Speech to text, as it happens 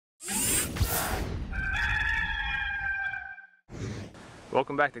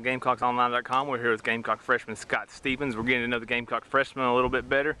Welcome back to GamecocksOnline.com. We're here with Gamecock freshman Scott Stevens. We're getting to know the Gamecock freshman a little bit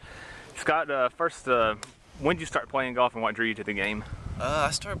better. Scott, when did you start playing golf and what drew you to the game?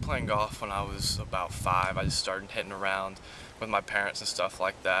 I started playing golf when I was about 5. I just started hitting around with my parents and stuff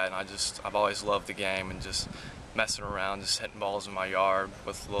like that, and I've always loved the game and just messing around, just hitting balls in my yard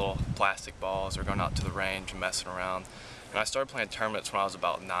with little plastic balls or going out to the range and messing around. And I started playing tournaments when I was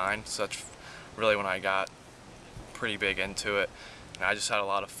about 9, so that's really when I got pretty big into it. And I just had a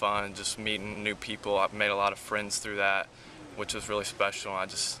lot of fun just meeting new people. I've made a lot of friends through that, which was really special, and I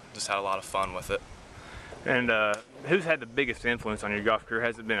just had a lot of fun with it. And who's had the biggest influence on your golf career?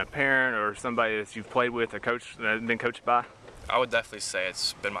 Has it been a parent or somebody that you've played with, a coach that has been coached by? I would definitely say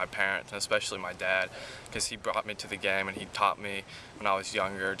it's been my parents, and especially my dad, because he brought me to the game and he taught me when I was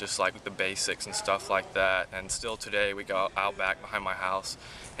younger, just like the basics and stuff like that. And still today we go out back behind my house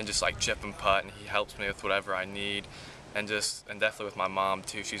and just like chip and putt, and he helps me with whatever I need. And definitely with my mom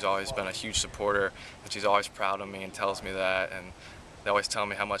too. She's always been a huge supporter, and she's always proud of me and tells me that. And they always tell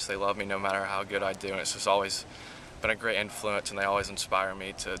me how much they love me no matter how good I do. And it's just always been a great influence, and they always inspire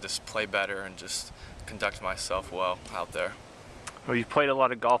me to just play better and just conduct myself well out there. Well, you've played a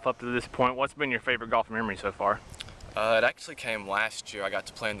lot of golf up to this point. What's been your favorite golf memory so far? It actually came last year. I got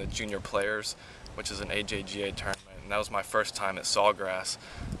to play in the Junior Players, which is an AJGA tournament. And that was my first time at Sawgrass,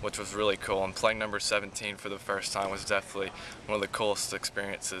 which was really cool. And playing number 17 for the first time was definitely one of the coolest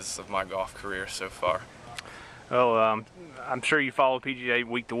experiences of my golf career so far. Well, I'm sure you follow PGA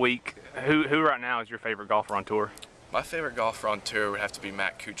week to week. Who right now is your favorite golfer on tour? My favorite golfer on tour would have to be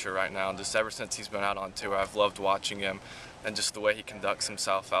Matt Kuchar right now. Just ever since he's been out on tour, I've loved watching him, and just the way he conducts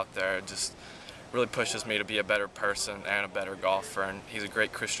himself out there just really pushes me to be a better person and a better golfer. And he's a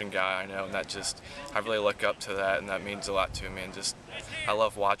great Christian guy, I know, and I really look up to that, and that means a lot to me. And I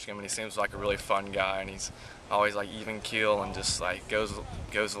love watching him, and he seems like a really fun guy, and he's always like even keel and just like goes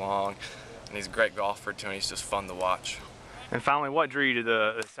along. And he's a great golfer too, and he's just fun to watch. And finally, what drew you to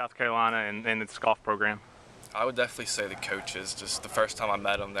the South Carolina and its golf program? I would definitely say the coaches. Just the first time I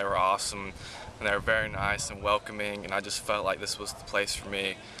met them, they were awesome, and they were very nice and welcoming, and I just felt like this was the place for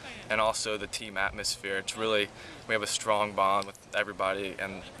me. And also the team atmosphere. We have a strong bond with everybody,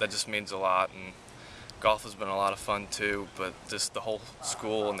 and that just means a lot. And golf has been a lot of fun too, but just the whole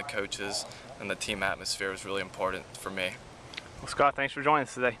school and the coaches and the team atmosphere was really important for me. Well, Scott, thanks for joining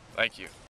us today. Thank you.